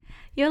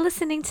You're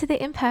listening to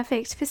the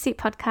Imperfect Pursuit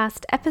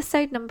Podcast,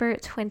 episode number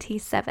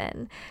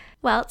 27.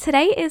 Well,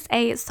 today is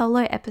a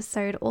solo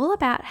episode all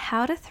about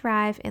how to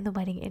thrive in the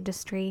wedding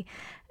industry,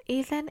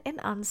 even in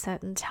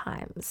uncertain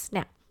times.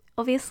 Now,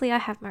 obviously I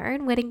have my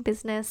own wedding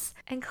business,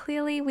 and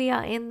clearly we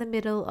are in the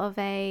middle of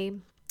a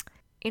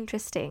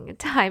interesting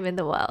time in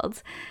the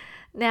world.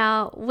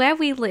 Now, where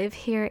we live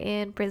here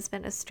in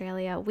Brisbane,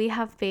 Australia, we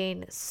have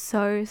been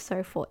so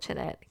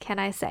fortunate, can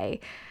I say?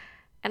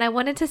 And I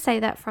wanted to say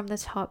that from the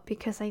top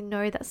because I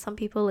know that some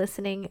people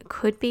listening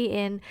could be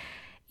in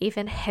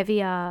even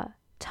heavier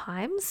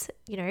times,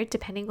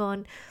 depending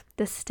on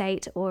the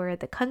state or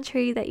the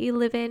country that you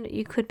live in.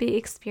 You could be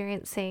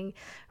experiencing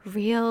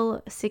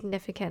real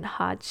significant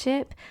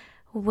hardship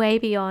way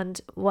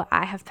beyond what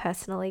I have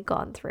personally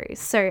gone through.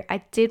 So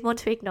I did want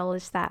to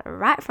acknowledge that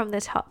right from the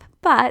top.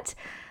 But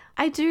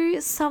I do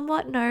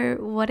somewhat know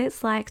what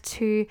it's like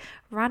to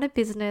run a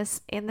business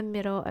in the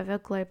middle of a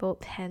global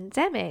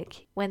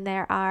pandemic when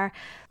there are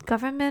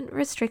government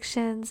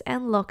restrictions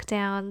and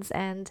lockdowns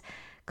and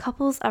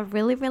couples are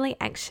really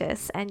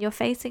anxious and you're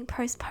facing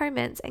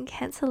postponements and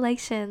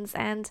cancellations,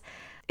 and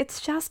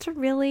it's just a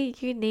really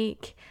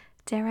unique,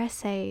 dare I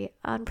say,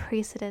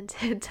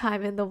 unprecedented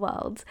time in the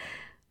world.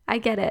 I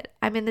get it.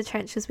 I'm in the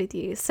trenches with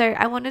you. So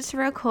I wanted to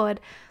record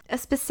a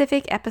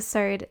specific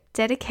episode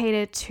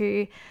dedicated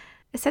to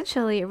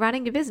essentially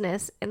running a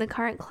business in the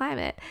current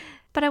climate.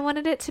 But I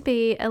wanted it to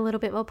be a little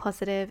bit more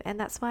positive, and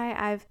that's why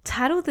I've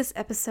titled this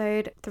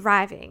episode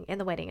Thriving in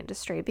the Wedding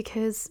Industry,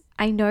 because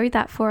I know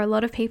that for a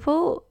lot of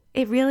people,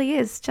 it really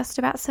is just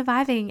about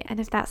surviving,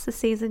 and if that's the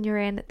season you're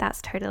in, that's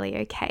totally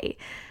okay.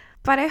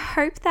 But I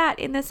hope that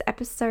in this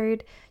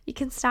episode, you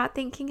can start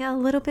thinking a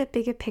little bit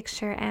bigger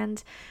picture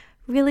and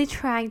really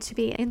trying to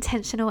be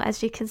intentional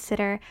as you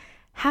consider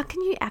how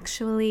can you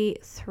actually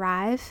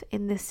thrive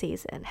in this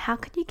season? How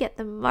can you get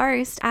the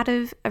most out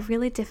of a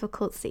really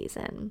difficult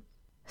season?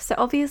 So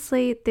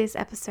obviously this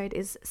episode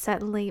is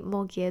certainly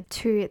more geared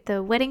to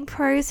the wedding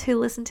pros who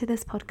listen to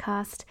this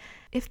podcast.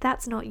 If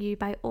that's not you,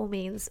 by all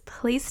means,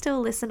 please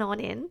still listen on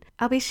in.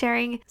 I'll be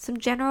sharing some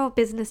general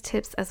business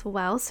tips as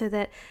well, so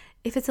that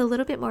if it's a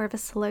little bit more of a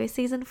slow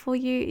season for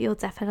you, you'll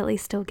definitely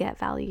still get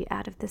value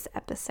out of this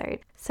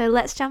episode. So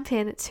let's jump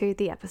into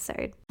the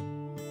episode.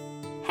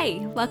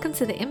 Hey, welcome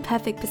to the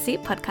Imperfect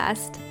Pursuit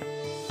Podcast.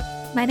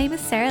 My name is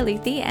Sarah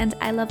Luthi, and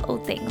I love all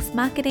things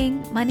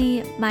marketing,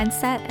 money,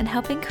 mindset, and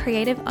helping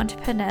creative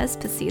entrepreneurs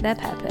pursue their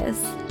purpose.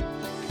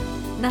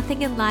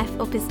 Nothing in life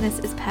or business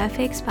is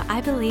perfect, but I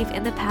believe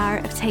in the power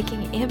of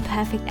taking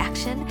imperfect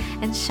action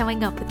and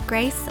showing up with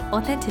grace,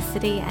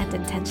 authenticity, and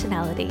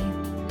intentionality.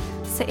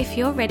 So if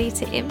you're ready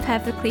to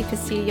imperfectly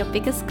pursue your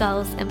biggest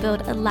goals and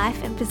build a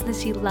life and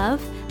business you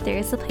love, there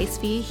is a place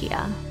for you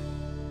here.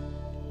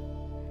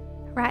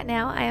 Right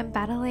now, I am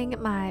battling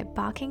my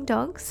barking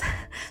dogs,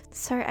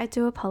 so I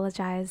do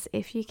apologize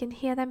if you can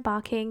hear them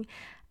barking.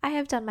 I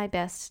have done my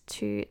best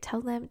to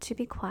tell them to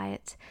be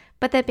quiet,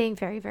 but they're being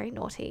very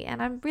naughty, and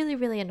I'm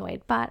really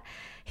annoyed. But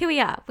here we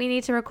are. We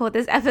need to record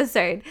this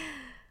episode.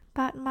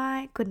 But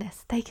my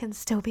goodness, they can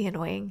still be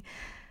annoying.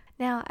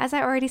 Now, as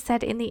I already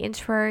said in the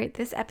intro,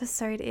 this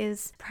episode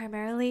is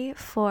primarily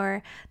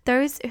for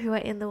those who are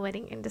in the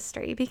wedding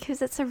industry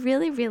because it's a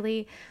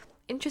really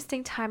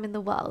interesting time in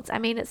the world. I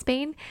mean, it's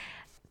been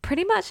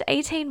pretty much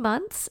 18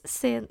 months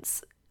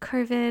since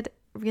COVID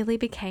really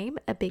became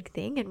a big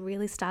thing and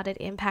really started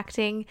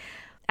impacting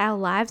our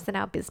lives and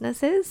our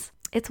businesses.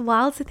 It's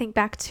wild to think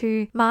back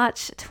to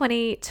March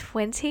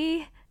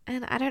 2020,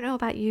 and I don't know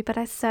about you, but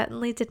I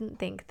certainly didn't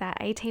think that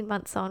 18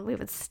 months on we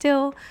would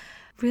still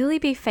really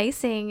be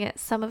facing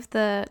some of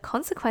the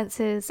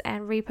consequences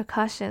and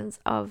repercussions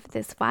of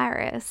this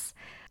virus.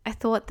 I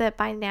thought that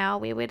by now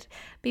we would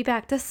be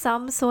back to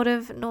some sort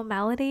of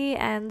normality,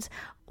 and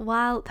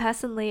while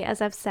personally,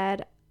 as I've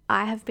said,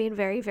 I have been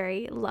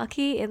very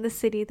lucky in the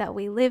city that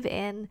we live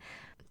in,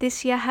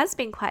 this year has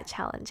been quite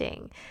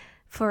challenging.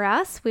 For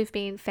us, we've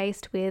been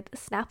faced with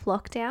snap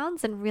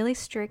lockdowns and really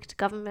strict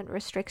government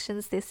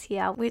restrictions this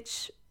year,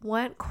 which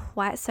weren't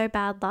quite so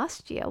bad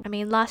last year. I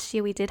mean, last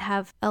year we did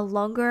have a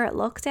longer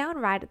lockdown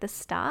right at the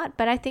start,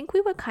 but I think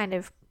we were kind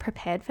of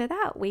prepared for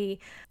that. We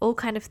all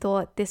kind of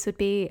thought this would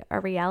be a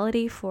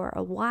reality for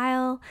a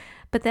while,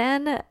 but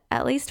then,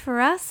 at least for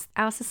us,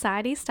 our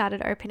society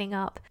started opening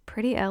up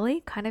pretty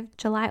early, kind of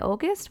July,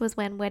 August was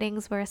when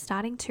weddings were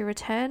starting to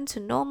return to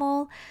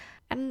normal.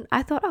 And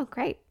I thought, oh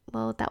great,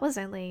 well that was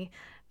only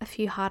a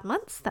few hard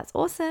months. That's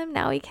awesome.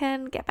 Now we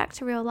can get back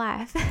to real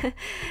life.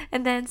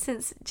 And then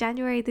since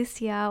January this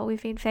year,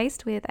 we've been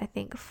faced with, I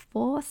think,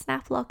 4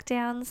 snap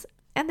lockdowns.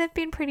 And they've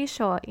been pretty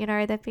short,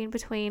 they've been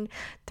between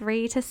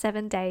 3 to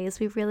 7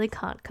 days. We really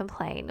can't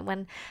complain.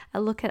 When I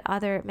look at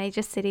other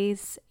major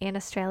cities in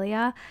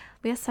Australia,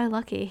 we are so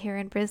lucky here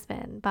in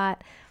Brisbane,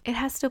 but it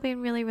has still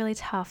been really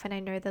tough. And I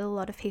know that a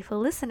lot of people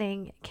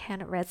listening can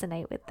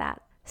resonate with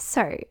that.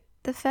 So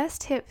the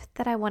first tip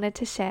that I wanted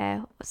to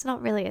share was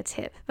not really a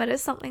tip, but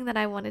it's something that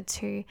I wanted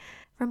to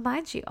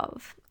remind you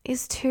of,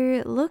 is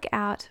to look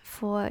out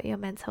for your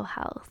mental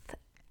health.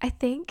 I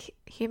think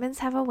humans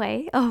have a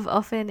way of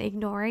often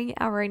ignoring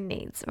our own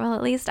needs. Well,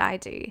 at least I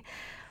do.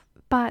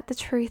 But the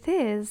truth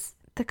is,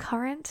 the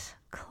current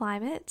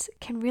climate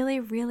can really,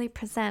 really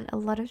present a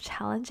lot of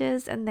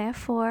challenges and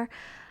therefore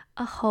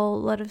a whole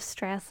lot of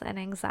stress and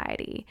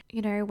anxiety.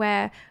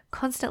 We're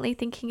constantly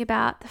thinking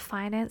about the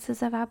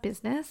finances of our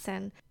business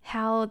and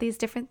how these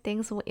different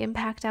things will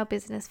impact our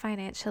business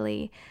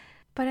financially.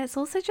 But it's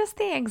also just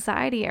the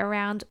anxiety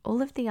around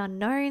all of the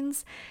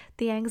unknowns,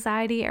 the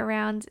anxiety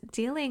around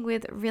dealing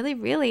with really,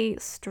 really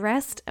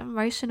stressed,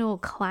 emotional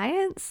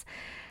clients.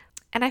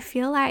 And I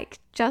feel like,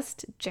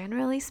 just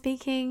generally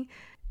speaking,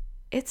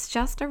 it's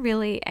just a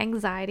really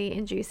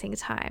anxiety-inducing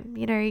time.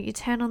 You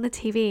turn on the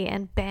TV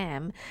and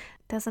bam,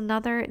 there's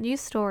another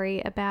news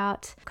story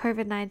about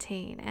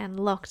COVID-19 and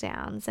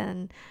lockdowns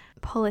and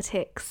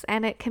politics.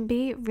 And it can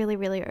be really,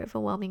 really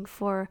overwhelming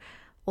for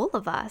all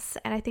of us.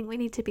 And I think we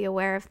need to be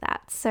aware of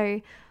that.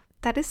 So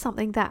that is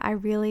something that I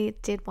really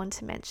did want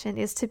to mention,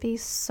 is to be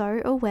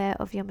so aware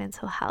of your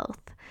mental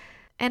health.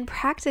 And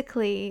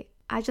practically,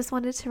 I just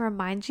wanted to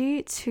remind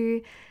you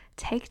to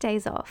take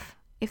days off.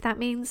 If that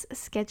means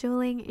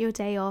scheduling your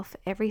day off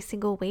every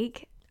single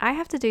week, I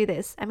have to do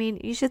this. I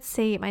mean, you should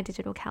see my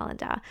digital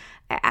calendar.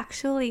 I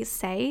actually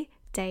say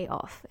day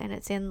off, and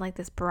it's in like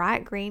this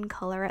bright green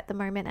color at the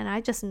moment, and I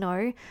just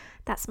know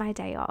that's my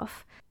day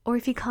off. Or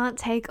if you can't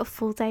take a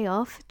full day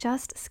off,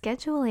 just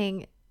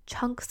scheduling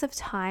chunks of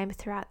time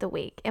throughout the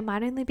week. It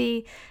might only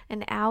be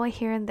an hour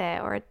here and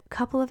there, or a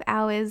couple of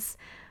hours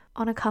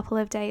on a couple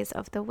of days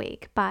of the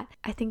week. But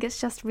I think it's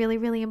just really,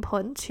 really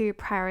important to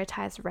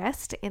prioritize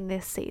rest in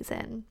this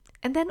season.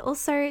 And then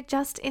also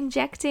just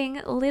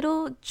injecting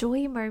little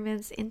joy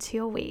moments into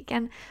your week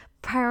and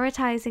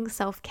prioritizing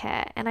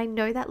self-care. And I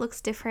know that looks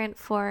different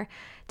for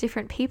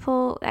different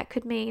people. That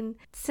could mean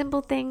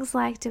simple things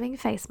like doing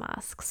face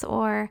masks,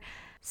 or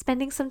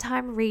spending some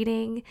time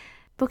reading,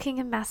 booking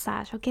a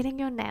massage, or getting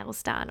your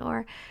nails done,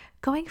 or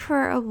going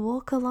for a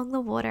walk along the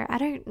water. I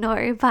don't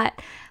know,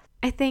 but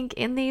I think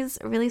in these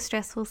really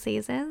stressful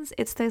seasons,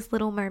 it's those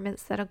little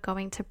moments that are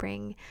going to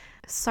bring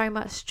so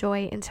much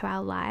joy into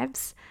our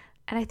lives.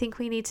 And I think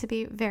we need to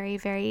be very,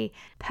 very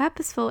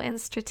purposeful and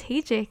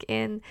strategic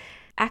in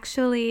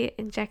actually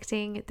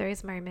injecting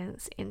those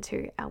moments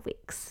into our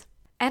weeks.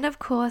 And of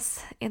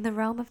course, in the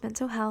realm of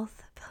mental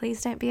health,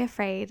 please don't be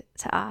afraid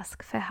to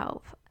ask for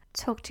help.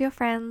 Talk to your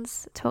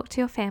friends, talk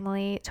to your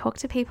family, talk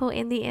to people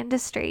in the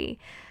industry,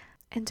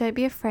 and don't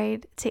be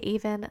afraid to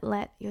even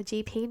let your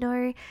GP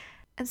know,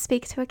 and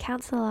speak to a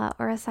counselor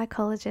or a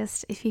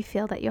psychologist if you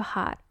feel that your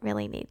heart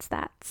really needs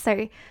that.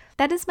 So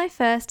that is my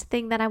first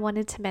thing that I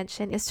wanted to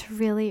mention, is to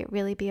really,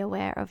 really be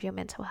aware of your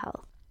mental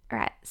health. All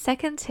right,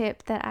 second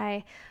tip that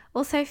I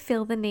also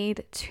feel the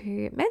need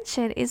to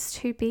mention is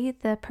to be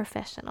the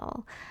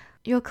professional.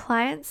 Your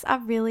clients are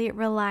really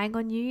relying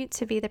on you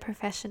to be the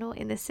professional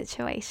in this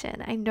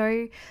situation. I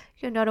know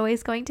you're not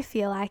always going to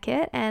feel like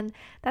it, and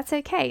that's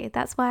okay.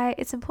 That's why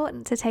it's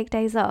important to take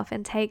days off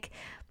and take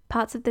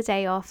parts of the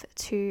day off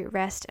to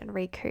rest and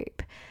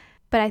recoup.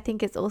 But I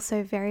think it's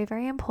also very,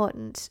 very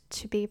important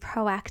to be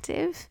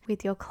proactive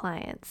with your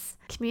clients.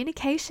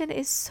 Communication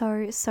is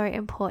so, so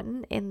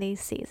important in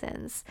these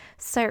seasons.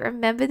 So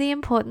remember the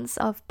importance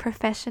of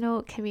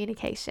professional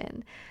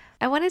communication.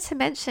 I wanted to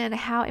mention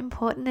how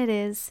important it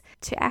is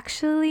to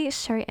actually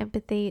show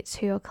empathy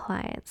to your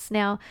clients.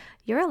 Now,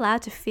 you're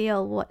allowed to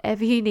feel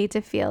whatever you need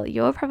to feel.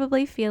 You're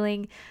probably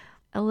feeling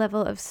a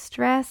level of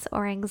stress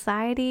or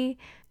anxiety,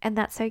 and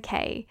that's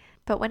okay.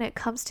 But when it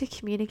comes to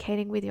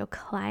communicating with your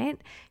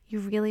client, you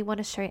really want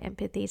to show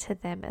empathy to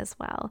them as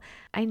well.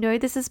 I know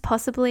this is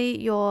possibly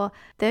your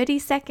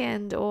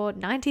 32nd or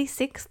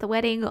 96th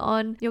wedding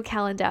on your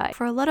calendar.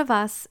 For a lot of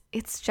us,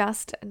 it's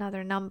just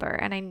another number.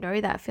 And I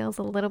know that feels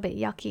a little bit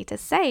yucky to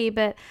say,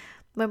 but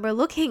when we're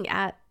looking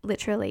at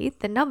literally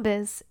the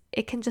numbers,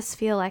 it can just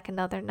feel like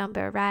another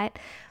number, right?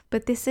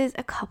 But this is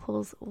a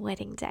couple's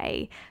wedding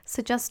day.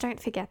 So just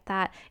don't forget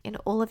that in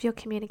all of your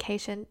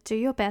communication, do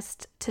your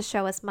best to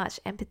show as much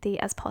empathy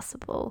as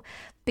possible,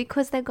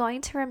 because they're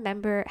going to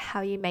remember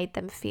how you made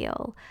them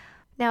feel.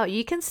 Now,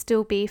 you can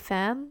still be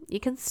firm, you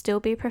can still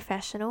be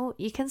professional,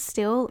 you can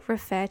still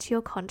refer to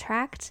your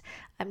contract.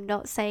 I'm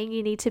not saying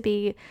you need to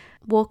be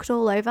walked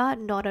all over,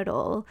 not at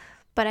all.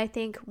 But I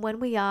think when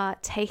we are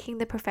taking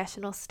the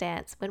professional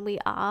stance, when we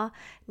are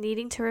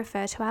needing to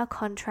refer to our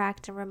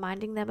contract and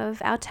reminding them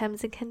of our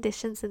terms and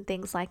conditions and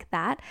things like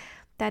that,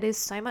 that is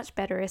so much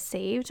better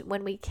received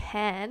when we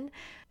can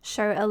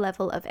show a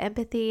level of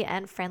empathy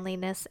and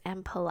friendliness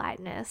and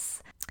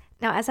politeness.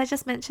 Now, as I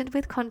just mentioned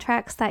with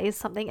contracts, that is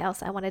something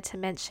else I wanted to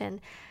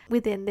mention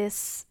within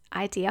this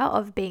idea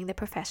of being the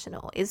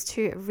professional, is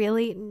to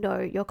really know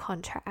your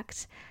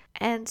contract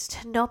and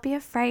to not be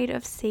afraid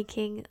of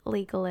seeking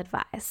legal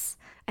advice.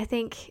 I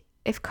think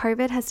if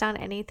COVID has done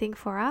anything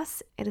for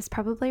us, it has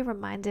probably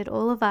reminded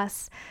all of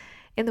us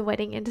in the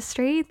wedding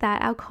industry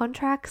that our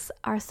contracts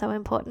are so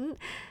important.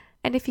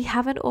 And if you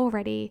haven't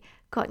already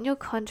gotten your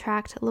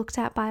contract looked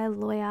at by a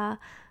lawyer,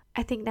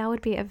 I think now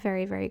would be a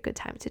very, very good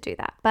time to do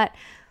that. But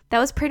that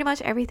was pretty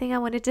much everything I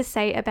wanted to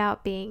say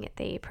about being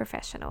the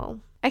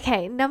professional.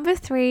 Okay, number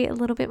 3, a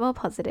little bit more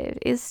positive,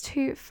 is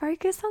to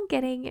focus on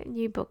getting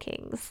new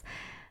bookings.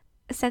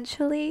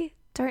 Essentially,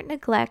 don't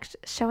neglect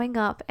showing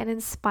up and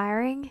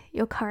inspiring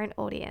your current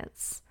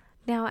audience.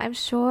 Now, I'm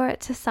sure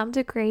to some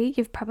degree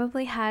you've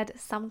probably had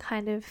some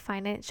kind of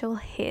financial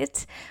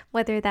hit,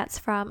 whether that's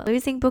from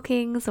losing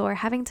bookings or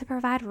having to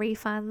provide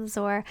refunds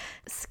or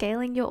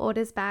scaling your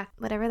orders back,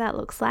 whatever that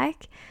looks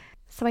like.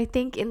 So I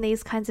think in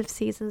these kinds of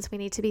seasons, we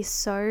need to be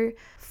so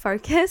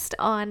focused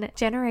on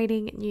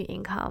generating new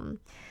income.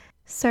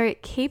 So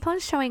keep on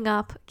showing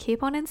up,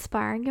 keep on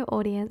inspiring your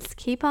audience,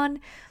 keep on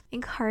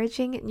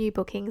encouraging new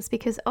bookings,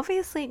 because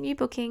obviously new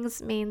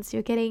bookings means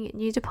you're getting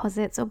new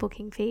deposits or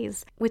booking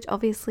fees, which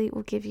obviously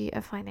will give you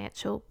a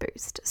financial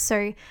boost.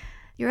 So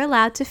you're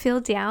allowed to feel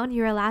down,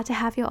 you're allowed to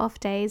have your off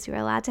days, you're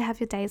allowed to have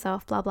your days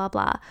off, blah, blah,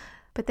 blah.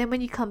 But then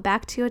when you come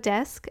back to your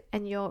desk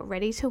and you're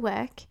ready to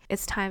work,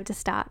 it's time to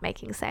start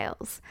making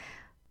sales.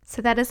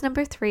 So that is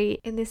number 3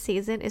 in this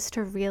season, is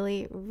to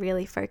really,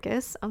 really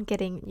focus on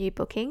getting new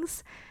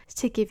bookings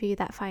to give you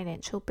that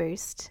financial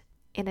boost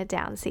in a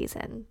down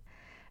season.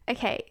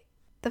 Okay,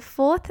 the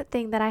 4th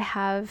thing that I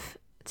have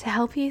to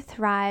help you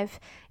thrive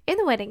in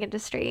the wedding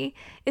industry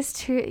is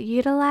to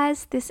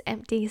utilize this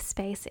empty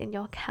space in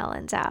your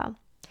calendar.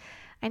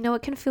 I know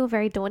it can feel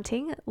very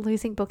daunting,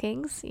 losing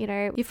bookings. You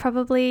know, you've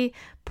probably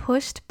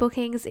pushed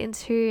bookings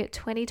into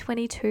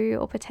 2022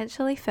 or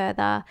potentially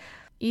further.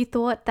 You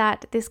thought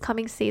that this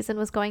coming season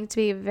was going to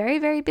be very,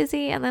 very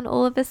busy, and then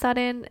all of a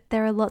sudden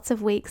there are lots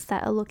of weeks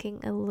that are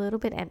looking a little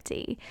bit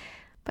empty.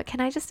 But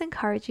can I just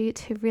encourage you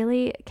to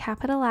really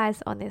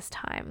capitalize on this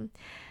time?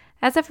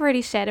 As I've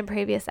already shared in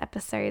previous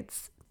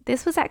episodes,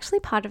 this was actually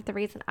part of the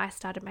reason I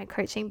started my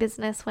coaching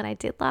business when I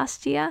did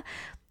last year.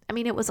 I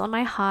mean, it was on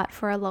my heart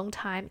for a long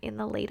time in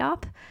the lead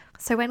up.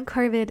 So when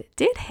COVID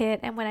did hit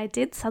and when I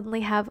did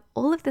suddenly have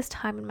all of this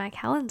time in my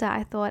calendar,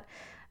 I thought,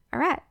 all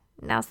right,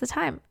 now's the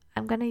time.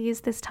 I'm going to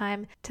use this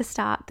time to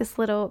start this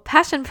little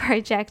passion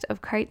project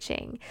of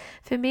coaching.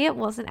 For me, it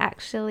wasn't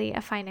actually a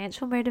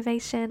financial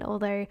motivation,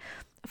 although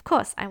of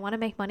course, I want to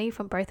make money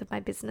from both of my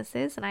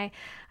businesses, and I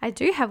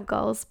do have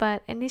goals,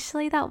 but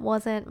initially that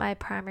wasn't my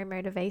primary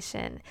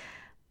motivation.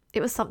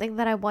 It was something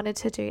that I wanted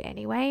to do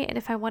anyway, and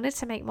if I wanted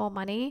to make more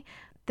money,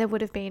 there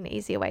would have been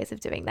easier ways of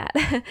doing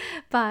that.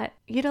 But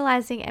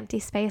utilizing empty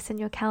space in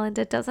your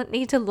calendar doesn't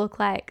need to look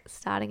like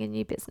starting a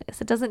new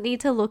business. It doesn't need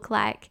to look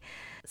like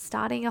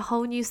starting a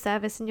whole new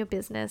service in your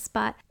business,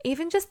 but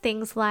even just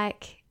things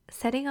like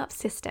setting up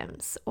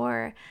systems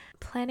or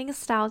planning a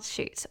styled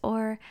shoot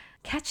or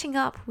catching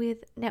up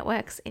with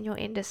networks in your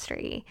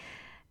industry.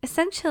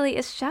 Essentially,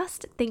 it's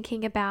just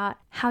thinking about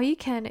how you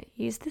can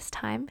use this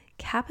time,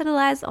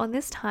 capitalize on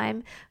this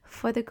time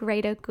for the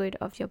greater good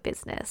of your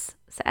business.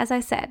 So as I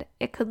said,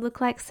 it could look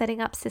like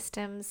setting up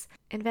systems,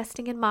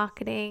 investing in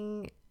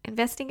marketing,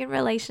 investing in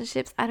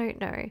relationships, I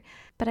don't know.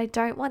 But I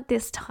don't want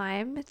this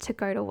time to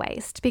go to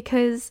waste,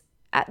 because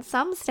at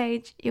some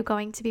stage you're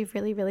going to be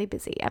really, really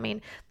busy. I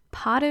mean,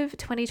 part of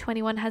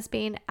 2021 has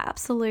been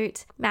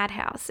absolute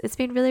madhouse. It's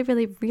been really,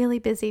 really, really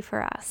busy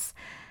for us.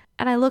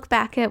 And I look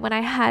back at when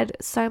I had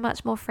so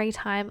much more free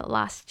time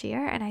last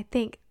year and I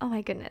think, oh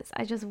my goodness,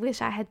 I just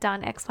wish I had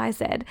done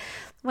XYZ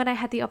when I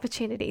had the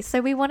opportunity. So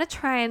we want to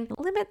try and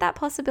limit that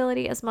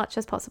possibility as much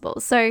as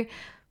possible. So,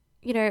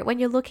 you know, when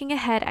you're looking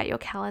ahead at your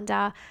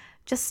calendar,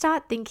 just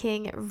start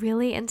thinking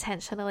really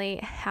intentionally,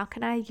 how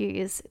can I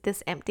use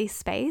this empty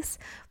space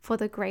for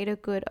the greater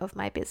good of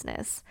my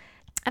business?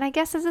 And I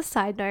guess as a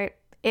side note,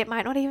 it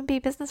might not even be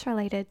business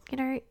related. You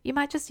know, you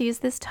might just use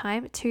this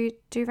time to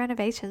do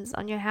renovations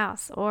on your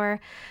house or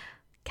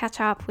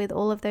catch up with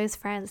all of those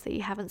friends that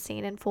you haven't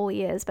seen in 4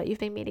 years, but you've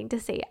been meaning to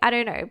see. I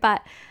don't know,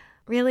 but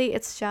really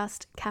it's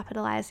just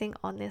capitalizing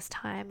on this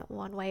time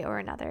one way or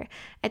another.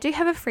 I do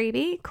have a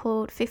freebie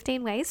called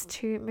 15 Ways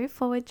to Move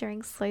Forward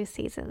During Slow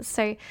Seasons.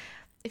 So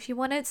if you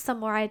wanted some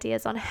more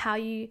ideas on how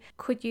you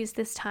could use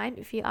this time,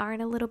 if you are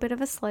in a little bit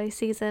of a slow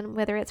season,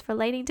 whether it's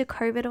relating to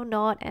COVID or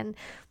not, and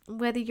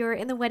whether you're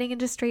in the wedding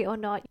industry or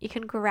not, you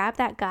can grab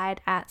that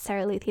guide at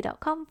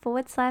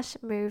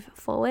saraluthi.com/move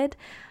forward.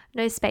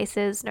 No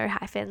spaces, no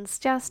hyphens,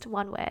 just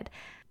one word.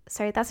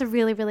 So that's a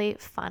really, really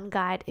fun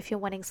guide if you're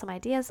wanting some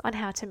ideas on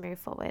how to move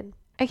forward.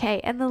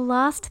 Okay, and the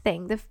last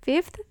thing, the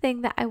 5th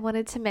thing that I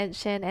wanted to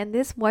mention, and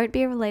this won't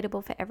be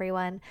relatable for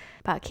everyone,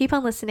 but keep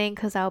on listening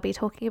because I'll be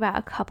talking about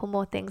a couple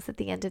more things at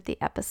the end of the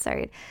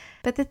episode.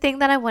 But the thing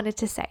that I wanted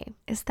to say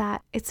is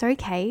that it's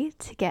okay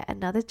to get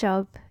another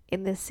job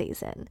in this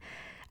season.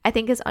 I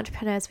think as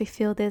entrepreneurs, we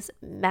feel this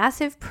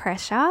massive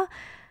pressure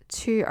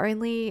to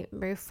only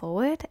move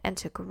forward and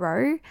to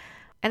grow.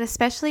 And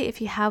especially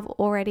if you have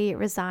already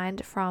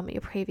resigned from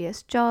your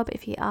previous job,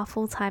 if you are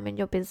full-time in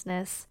your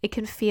business, it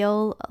can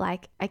feel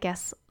like, I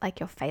guess, like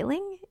you're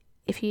failing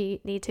if you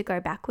need to go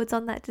backwards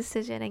on that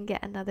decision and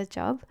get another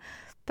job.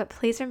 But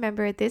please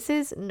remember, this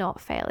is not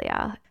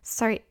failure.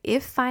 So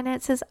if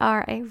finances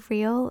are a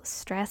real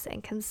stress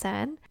and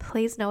concern,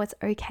 please know it's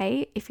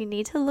okay if you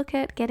need to look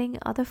at getting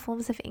other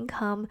forms of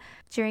income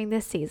during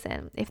this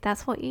season. If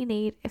that's what you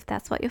need, if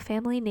that's what your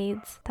family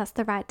needs, that's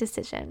the right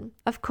decision.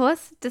 Of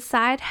course,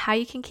 decide how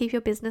you can keep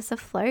your business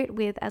afloat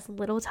with as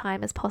little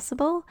time as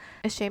possible,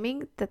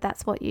 assuming that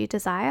that's what you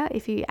desire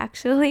if you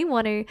actually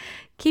want to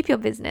keep your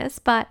business,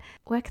 but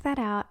work that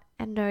out.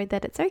 And know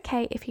that it's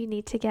okay if you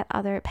need to get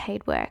other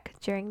paid work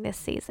during this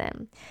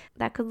season.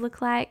 That could look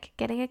like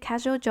getting a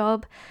casual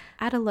job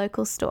at a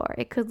local store.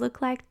 It could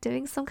look like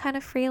doing some kind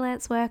of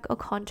freelance work or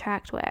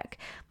contract work.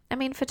 I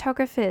mean,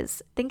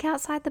 photographers, think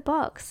outside the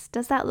box.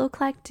 Does that look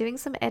like doing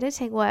some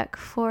editing work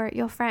for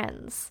your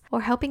friends,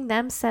 or helping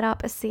them set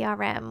up a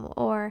CRM,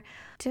 or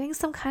doing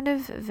some kind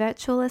of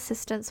virtual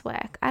assistance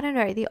work? I don't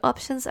know. The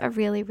options are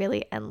really,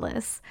 really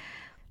endless.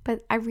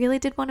 But I really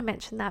did want to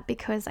mention that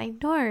because I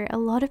know a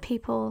lot of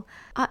people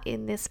are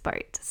in this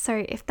boat.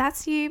 So if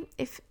that's you,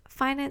 if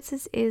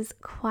finances is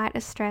quite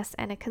a stress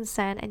and a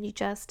concern, and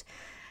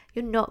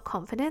you're not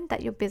confident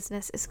that your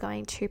business is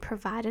going to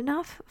provide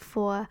enough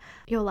for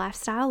your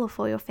lifestyle or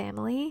for your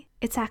family,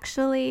 it's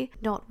actually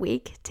not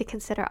weak to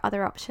consider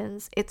other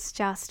options. It's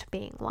just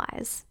being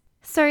wise.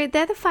 So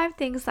they're the 5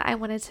 things that I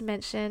wanted to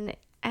mention,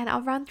 and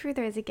I'll run through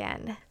those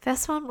again.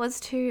 First one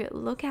was to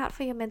look out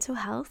for your mental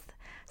health.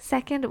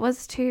 Second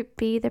was to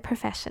be the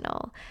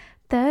professional.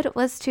 Third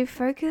was to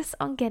focus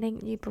on getting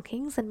new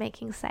bookings and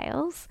making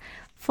sales.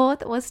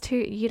 Fourth was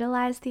to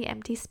utilize the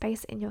empty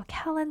space in your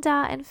calendar.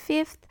 And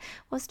fifth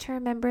was to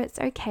remember it's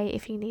okay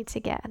if you need to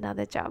get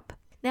another job.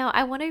 Now,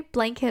 I want to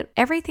blanket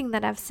everything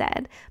that I've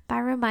said by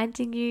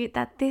reminding you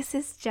that this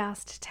is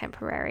just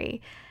temporary.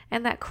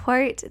 And that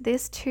quote,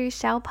 "This too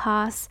shall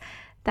pass,"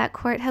 that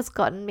quote has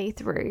gotten me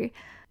through.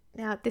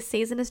 Now, this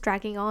season is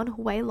dragging on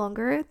way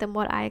longer than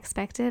what I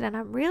expected, and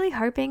I'm really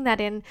hoping that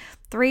in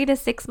 3 to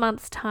 6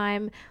 months'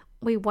 time,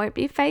 we won't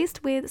be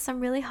faced with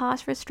some really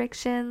harsh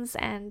restrictions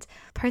and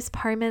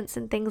postponements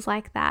and things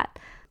like that.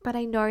 But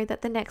I know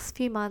that the next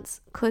few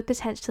months could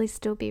potentially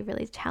still be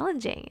really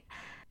challenging.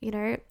 You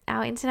know,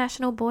 our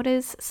international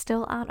borders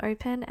still aren't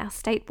open. Our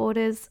state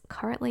borders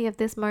currently at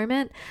this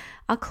moment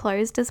are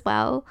closed as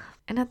well.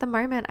 And at the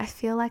moment, I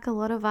feel like a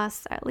lot of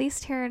us, at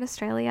least here in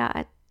Australia,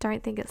 I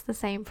don't think it's the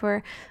same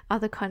for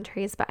other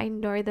countries, but I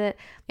know that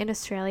in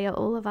Australia,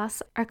 all of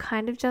us are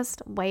kind of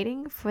just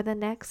waiting for the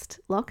next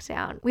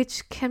lockdown,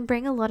 which can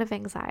bring a lot of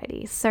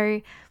anxiety.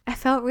 So I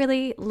felt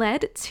really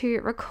led to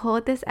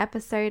record this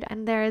episode,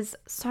 and there is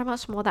so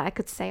much more that I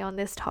could say on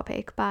this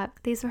topic, but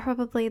these were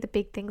probably the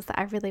big things that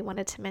I really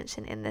wanted to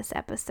mention in this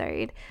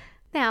episode.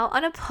 Now,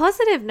 on a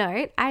positive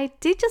note, I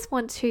did just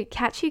want to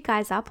catch you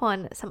guys up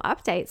on some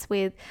updates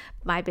with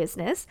my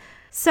business.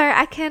 So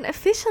I can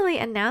officially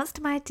announce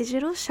my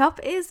digital shop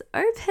is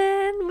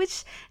open,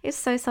 which is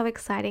so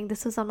exciting.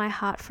 This was on my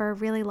heart for a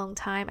really long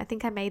time. I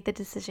think I made the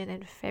decision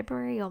in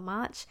February or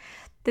March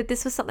that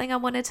this was something I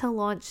wanted to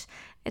launch.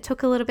 It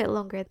took a little bit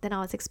longer than I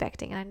was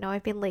expecting. And I know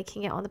I've been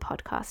leaking it on the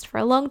podcast for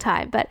a long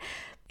time, but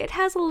it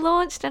has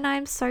launched and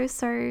I'm so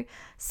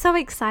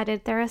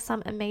excited. There are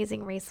some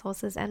amazing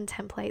resources and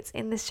templates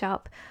in the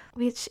shop,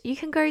 which you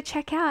can go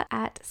check out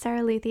at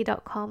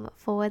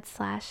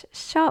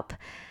saraluthi.com/shop.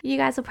 You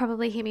guys will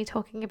probably hear me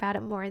talking about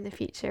it more in the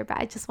future, but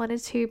I just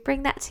wanted to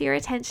bring that to your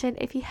attention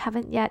if you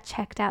haven't yet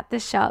checked out the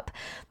shop.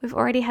 We've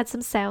already had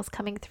some sales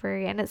coming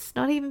through and it's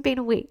not even been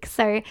a week.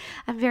 So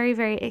I'm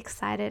very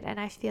excited, and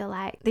I feel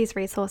like these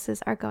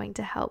resources are going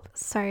to help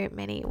so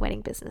many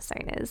wedding business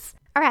owners.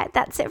 All right,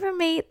 that's it from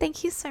me.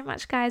 Thank you so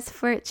much, guys,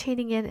 for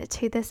tuning in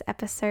to this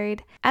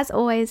episode. As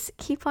always,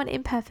 keep on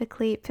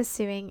imperfectly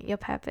pursuing your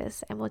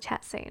purpose, and we'll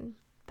chat soon.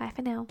 Bye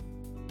for now.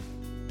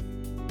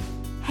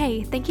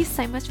 Hey, thank you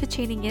so much for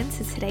tuning in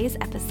to today's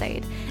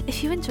episode.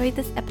 If you enjoyed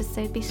this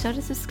episode, be sure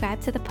to subscribe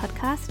to the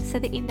podcast so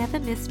that you never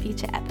miss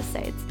future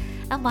episodes.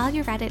 And while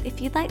you're at it, if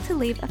you'd like to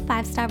leave a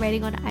 5-star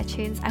rating on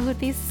iTunes, I would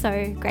be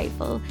so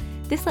grateful.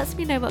 This lets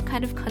me know what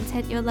kind of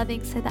content you're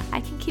loving so that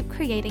I can keep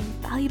creating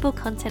valuable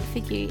content for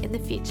you in the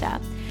future.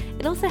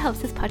 It also helps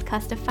this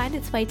podcast to find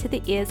its way to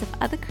the ears of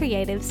other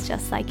creatives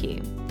just like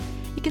you.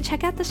 You can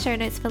check out the show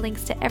notes for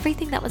links to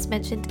everything that was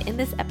mentioned in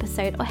this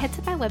episode, or head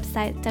to my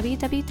website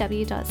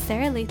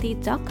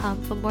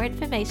www.saraluthi.com for more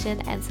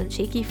information and some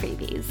cheeky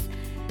freebies.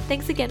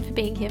 Thanks again for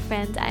being here,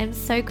 friend. I am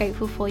so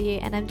grateful for you,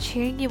 and I'm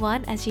cheering you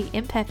on as you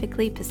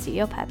imperfectly pursue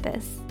your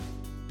purpose.